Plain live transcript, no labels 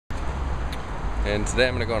and today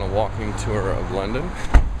I'm going to go on a walking tour of London.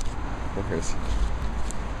 There's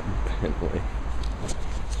Bentley.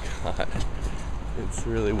 God, it's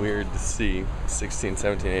really weird to see 16,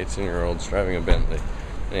 17, 18-year-olds driving a Bentley.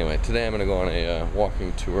 Anyway, today I'm going to go on a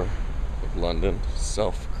walking tour of London,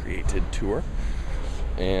 self-created tour,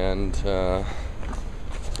 and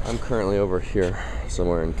I'm currently over here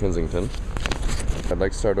somewhere in Kensington. I'd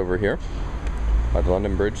like to start over here by the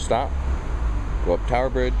London Bridge stop, go up Tower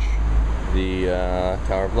Bridge, the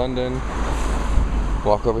Tower of London,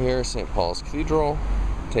 walk over here, St. Paul's Cathedral,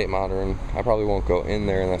 Tate Modern. I probably won't go in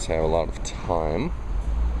there unless I have a lot of time.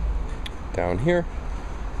 Down here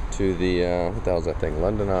to the, what the hell is that thing?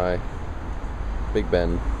 London Eye, Big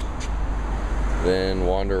Ben. Then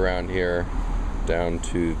wander around here down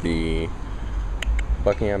to the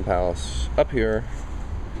Buckingham Palace. Up here,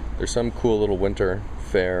 there's some cool little winter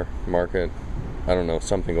fair market. I don't know,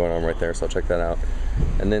 something going on right there, so I'll check that out.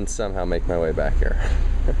 And then somehow make my way back here.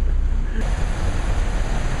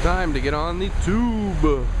 Time to get on the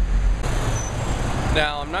tube.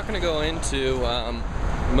 Now, I'm not going to go into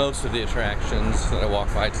most of the attractions that I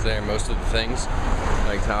walk by today, or most of the things,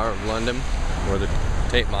 like Tower of London or the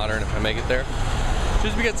Tate Modern if I make it there.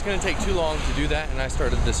 Just because it's going to take too long to do that, and I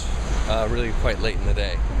started this really quite late in the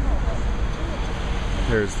day.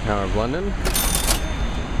 Here's the Tower of London.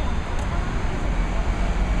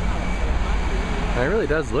 And it really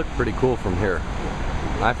does look pretty cool from here.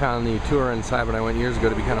 I found the tour inside when I went years ago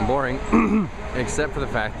to be kind of boring, except for the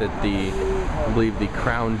fact that I believe the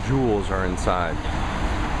crown jewels are inside.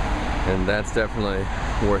 And that's definitely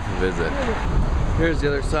worth a visit. Here's the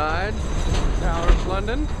other side, Tower of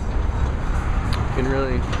London. You can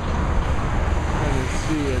really kind of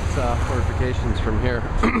see its fortifications from here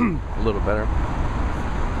a little better.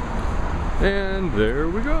 And there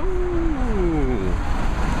we go.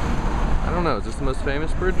 I don't know, is this the most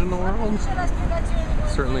famous bridge in the world?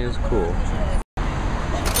 Certainly is cool.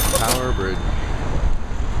 Tower Bridge.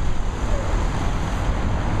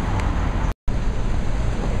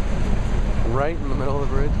 Right in the middle of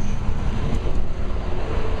the bridge.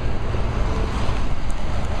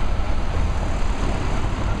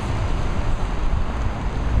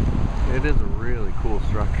 It is a really cool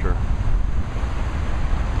structure.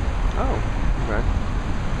 Oh, okay.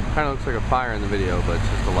 Kind of looks like a fire in the video, but it's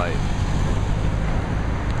just a light.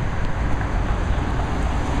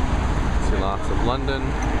 See lots of London.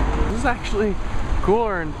 This is actually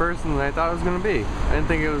cooler in person than I thought it was going to be. I didn't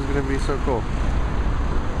think it was going to be so cool.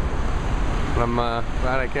 But I'm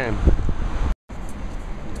glad I came.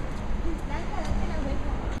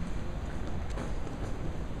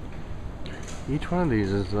 Each one of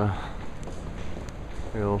these is a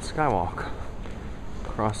little skywalk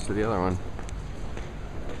across to the other one.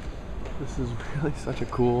 This is really such a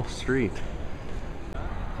cool street.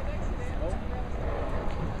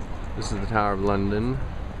 This is the Tower of London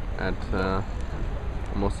at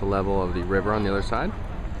almost the level of the river on the other side.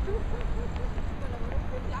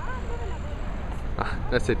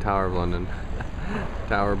 Let's say Tower of London.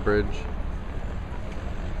 Tower Bridge.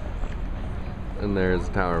 And there's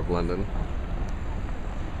the Tower of London.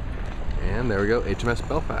 And there we go, HMS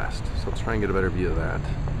Belfast. So let's try and get a better view of that.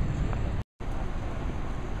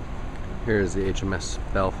 Here's the HMS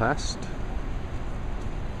Belfast.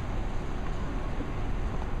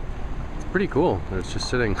 It's pretty cool that it's just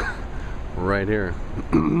sitting right here,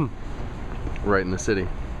 right in the city.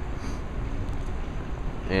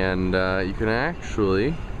 And you can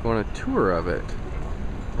actually go on a tour of it.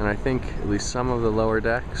 And I think at least some of the lower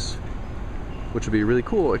decks, which would be really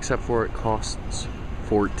cool, except for it costs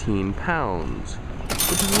 14 pounds,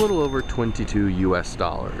 which is a little over 22 US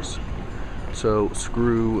dollars. So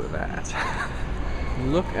screw that.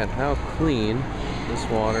 Look at how clean this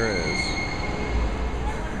water is.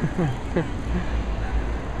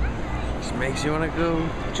 Just makes you want to go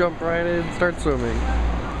jump right in and start swimming.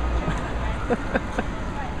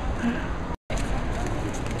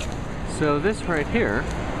 So this right here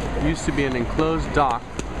used to be an enclosed dock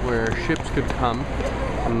where ships could come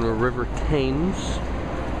from the River Thames,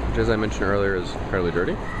 which, as I mentioned earlier, is fairly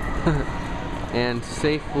dirty, and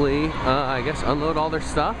safely, I guess, unload all their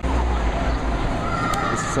stuff.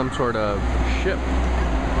 This is some sort of ship.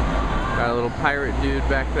 Got a little pirate dude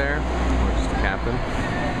back there, or just a captain.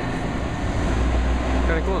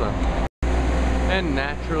 Kind of cool though. And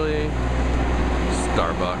naturally,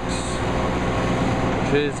 Starbucks,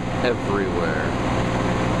 which is everywhere,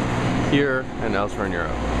 here and elsewhere in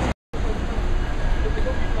Europe.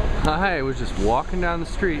 I was just walking down the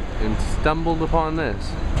street and stumbled upon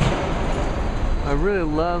this. I really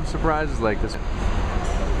love surprises like this.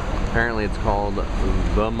 Apparently it's called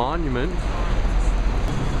the Monument.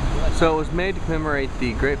 So it was made to commemorate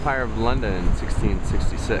the Great Fire of London in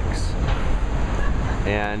 1666.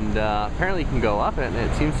 And apparently you can go up it, and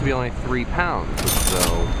it seems to be only £3,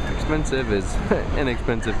 so expensive is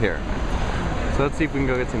inexpensive here. So let's see if we can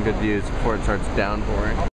go get some good views before it starts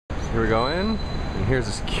downpouring. So here we go in, and here's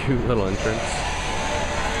this cute little entrance.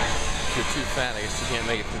 If you're too fat, I guess you can't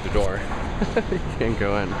make it through the door. You can't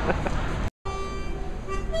go in.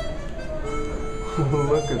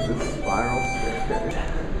 Look at this spiral staircase.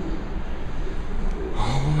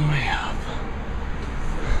 All the way up.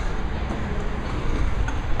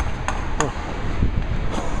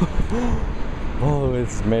 Oh, the way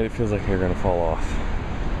this is made, it feels like you're gonna fall off.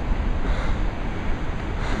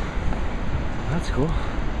 That's cool.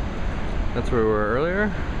 That's where we were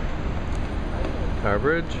earlier. Tower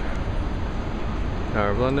Bridge.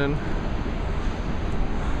 Tower of London.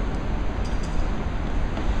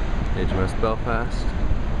 HMS Belfast.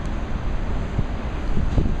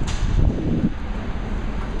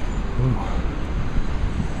 Ooh.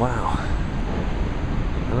 Wow.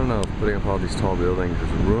 I don't know if putting up all these tall buildings is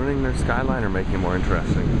ruining their skyline or making it more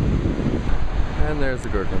interesting. And there's the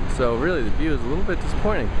Gherkin. So really the view is a little bit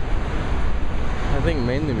disappointing. I think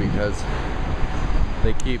mainly because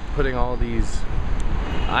they keep putting all these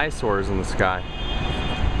eyesores in the sky.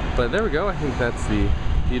 But there we go, I think that's the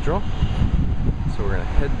cathedral. So we're gonna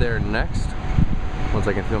head there next, once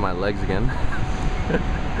I can feel my legs again.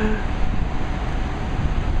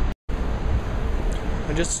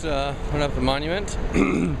 I just went up the monument,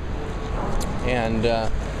 and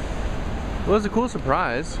it was a cool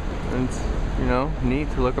surprise. And it's, you know,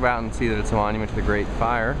 neat to look about and see that it's a monument to the Great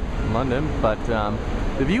Fire in London, but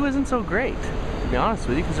the view isn't so great, to be honest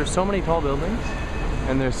with you, because there's so many tall buildings,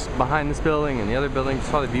 and there's behind this building and the other building. You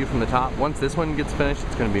saw the view from the top. Once this one gets finished,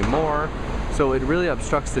 it's going to be more. So it really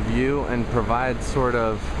obstructs the view and provides sort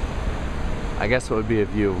of, I guess what would be a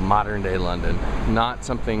view of modern day London. Not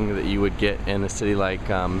something that you would get in a city like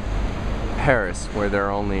Paris, where there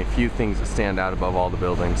are only a few things that stand out above all the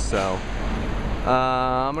buildings. So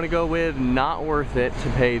I'm gonna go with not worth it to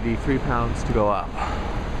pay the £3 to go up.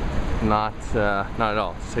 Not at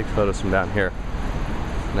all. Let's take photos from down here.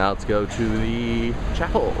 Now let's go to the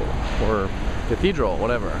chapel or cathedral,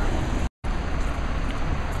 whatever.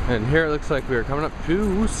 And here it looks like we are coming up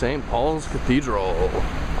to St. Paul's Cathedral.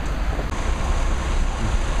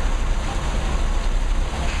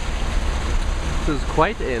 This is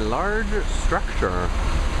quite a large structure.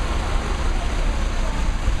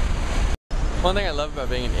 One thing I love about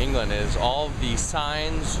being in England is all of the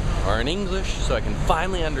signs are in English, so I can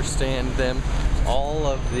finally understand them. All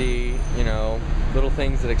of the, you know, little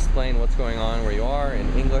things that explain what's going on where you are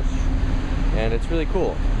in English. And it's really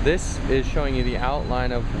cool. This is showing you the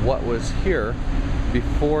outline of what was here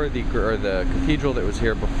before the cathedral that was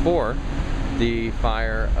here before the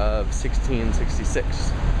fire of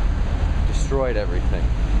 1666. Destroyed everything.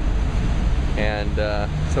 And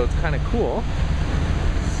so it's kind of cool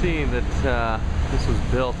to see that this was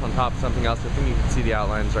built on top of something else. I think you can see the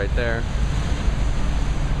outlines right there.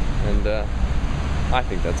 And I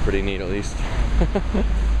think that's pretty neat, at least.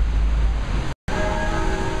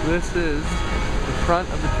 This is the front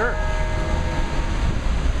of the church.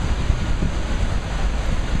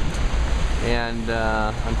 And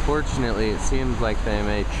unfortunately, it seems like they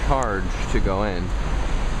may charge to go in.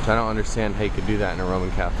 Which I don't understand how you could do that in a Roman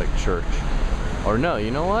Catholic church. Or no, you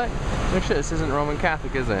know what? Actually, this isn't Roman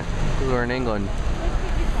Catholic, is it? Because we're in England.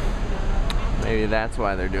 Maybe that's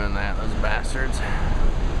why they're doing that, those bastards.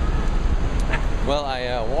 Well,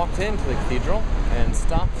 I walked into the cathedral and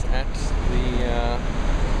stopped at the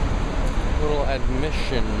little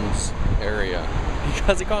admissions area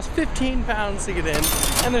because it costs £15 to get in,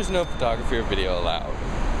 and there's no photography or video allowed.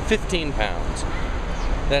 £15.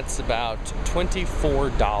 That's about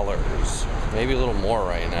 $24, maybe a little more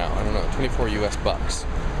right now. I don't know, 24 US bucks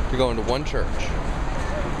to go into one church.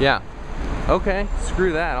 Yeah. Okay,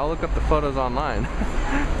 screw that. I'll look up the photos online.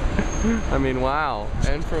 I mean, wow.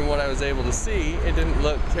 And from what I was able to see, it didn't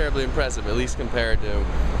look terribly impressive, at least compared to,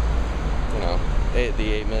 you know,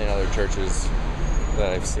 the 8 million other churches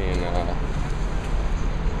that I've seen.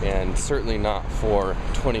 And certainly not for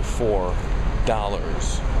 $24.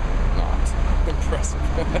 Not impressive.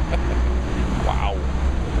 Wow.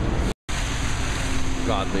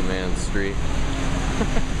 Godly Man Street.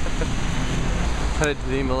 Headed to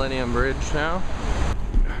the Millennium Bridge now.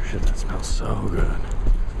 Oh shit, that smells so good.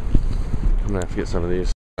 I'm gonna have to get some of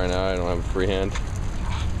these. Right now, I don't have a free hand.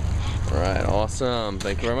 Alright, awesome.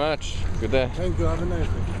 Thank you very much. Good day. Thank you. Have a nice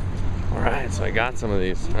day. Alright, so I got some of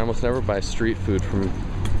these. I almost never buy street food from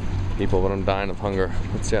people, but I'm dying of hunger.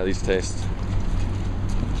 Let's see how these taste.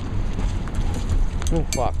 Oh,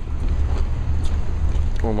 fuck.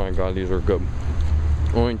 Oh my god, these are good.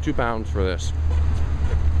 Only £2 for this.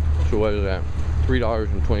 So what is that?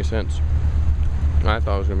 $3.20. I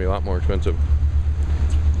thought it was gonna be a lot more expensive.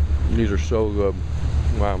 These are so good.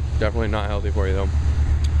 Wow, definitely not healthy for you though.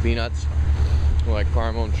 Peanuts, like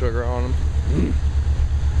caramel and sugar on them.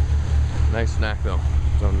 Nice snack though.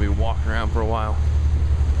 So I'm gonna be walking around for a while.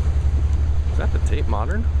 Is that the Tate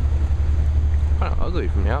Modern? Kind of ugly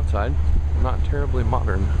from the outside. Not terribly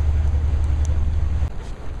modern.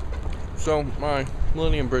 So my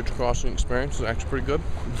Millennium Bridge crossing experience is actually pretty good.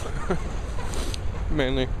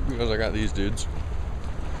 Mainly because I got these dudes.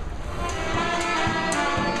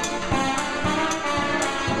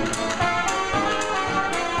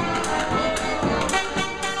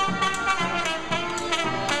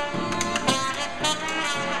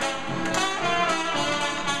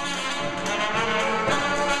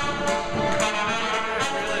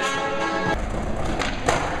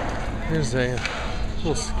 Here's a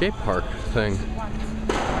little skate park thing.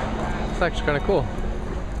 It's actually kind of cool.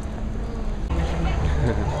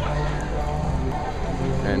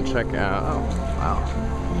 And check out, oh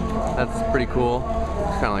wow, that's pretty cool.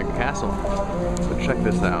 It's kind of like a castle. But check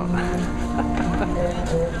this out.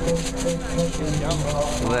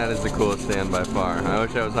 That is the coolest stand by far. I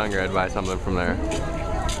wish I was hungry, I'd buy something from there.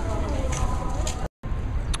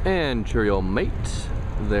 And cheerio mate,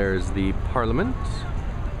 there's the Parliament.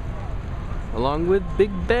 Along with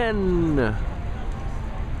Big Ben.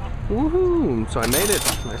 Woohoo! So I made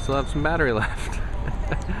it. I still have some battery left.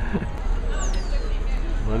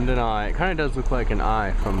 London Eye. It kind of does look like an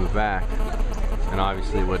eye from the back, and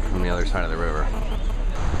obviously would from the other side of the river.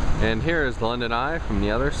 And here is the London Eye from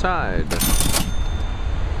the other side.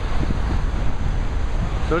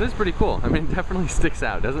 So it is pretty cool. I mean, it definitely sticks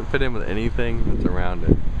out. It doesn't fit in with anything that's around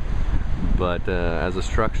it, but as a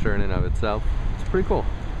structure in and of itself, it's pretty cool.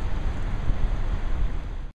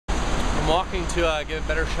 I'm walking to get a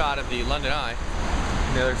better shot of the London Eye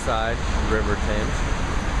on the other side of the River Thames,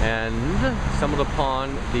 and stumbled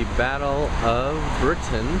upon the Battle of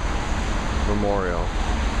Britain Memorial,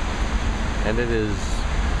 and it is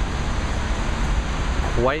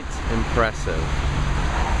quite impressive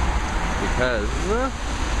because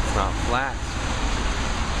it's not flat.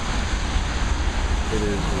 It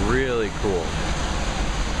is really cool.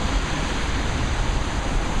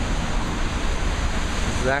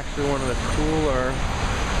 This is actually one of the cooler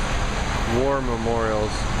war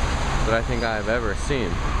memorials that I think I've ever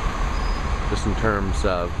seen, just in terms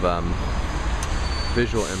of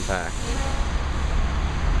visual impact.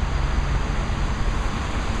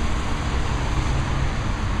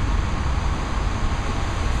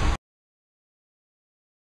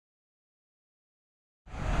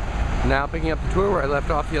 Now picking up the tour where I left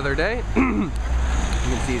off the other day. You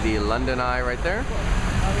can see the London Eye right there.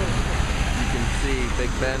 You can see Big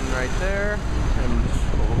Ben right there. And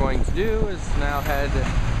what we're going to do is now head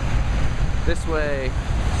this way,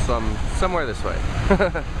 somewhere this way.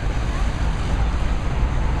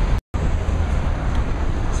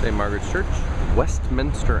 St. Margaret's Church,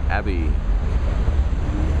 Westminster Abbey.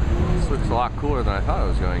 This looks a lot cooler than I thought it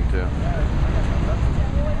was going to.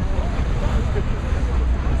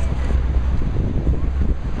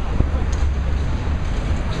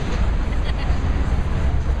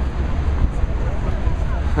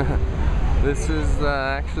 This is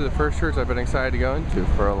actually the first church I've been excited to go into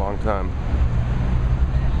for a long time.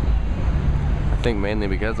 I think mainly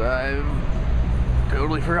because I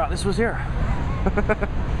totally forgot this was here.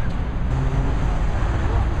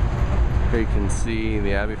 Here you can see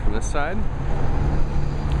the Abbey from this side.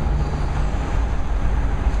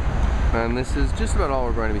 And this is just about all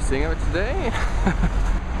we're going to be seeing of it today.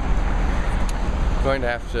 Going to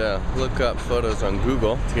have to look up photos on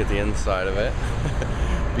Google to get the inside of it.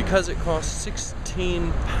 Because it costs £16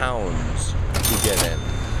 to get in.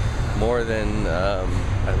 More than,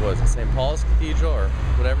 what was it, St. Paul's Cathedral or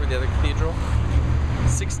whatever, the other cathedral?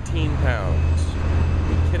 £16. Are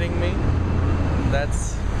you kidding me?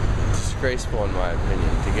 That's disgraceful in my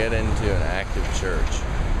opinion, to get into an active church.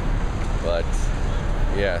 But,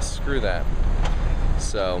 yeah, screw that.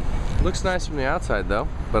 So, looks nice from the outside though,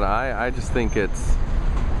 but I just think it's,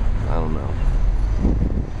 I don't know.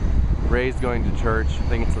 Raised going to church, I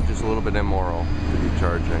think it's just a little bit immoral to be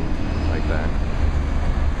charging like that.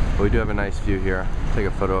 But we do have a nice view here. Take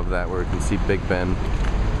a photo of that where we can see Big Ben,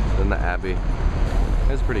 then the Abbey.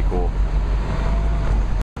 It's pretty cool.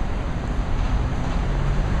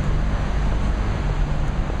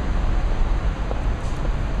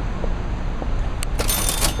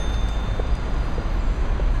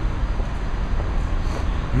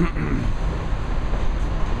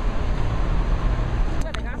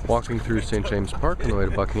 Walking through St. James Park on the way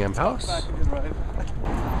to Buckingham Palace.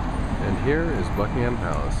 And here is Buckingham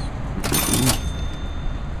Palace.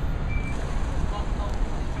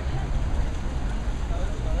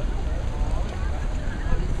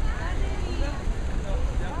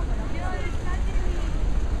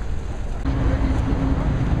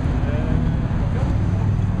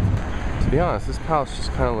 To be honest, this palace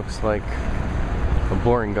just kind of looks like a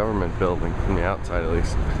boring government building from the outside, at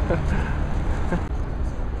least.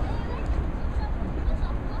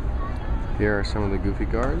 Here are some of the goofy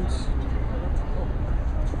guards.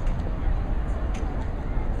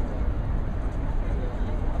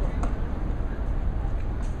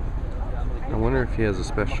 I wonder if he has a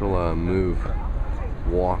special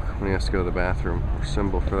walk when he has to go to the bathroom, or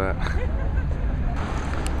symbol for that.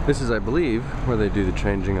 This is, I believe, where they do the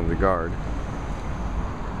changing of the guard.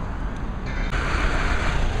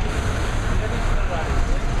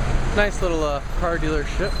 Nice little car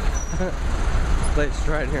dealership. Placed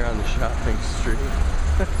right here on the shopping street.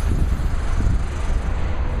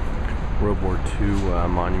 World War II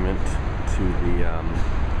monument to the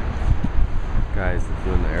guys that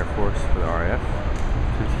flew in the Air Force for the RAF.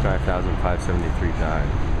 55,573 died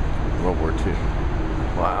in World War II.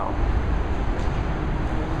 Wow.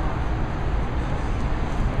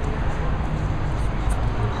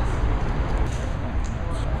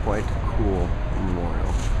 It's quite a cool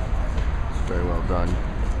memorial. It's very well done.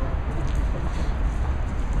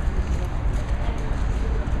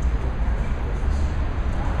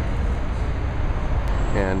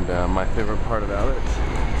 And my favorite part about it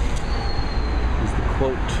is the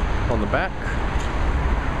quote on the back.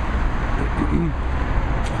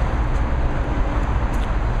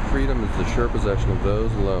 Freedom is the sure possession of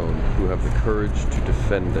those alone who have the courage to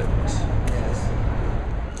defend it.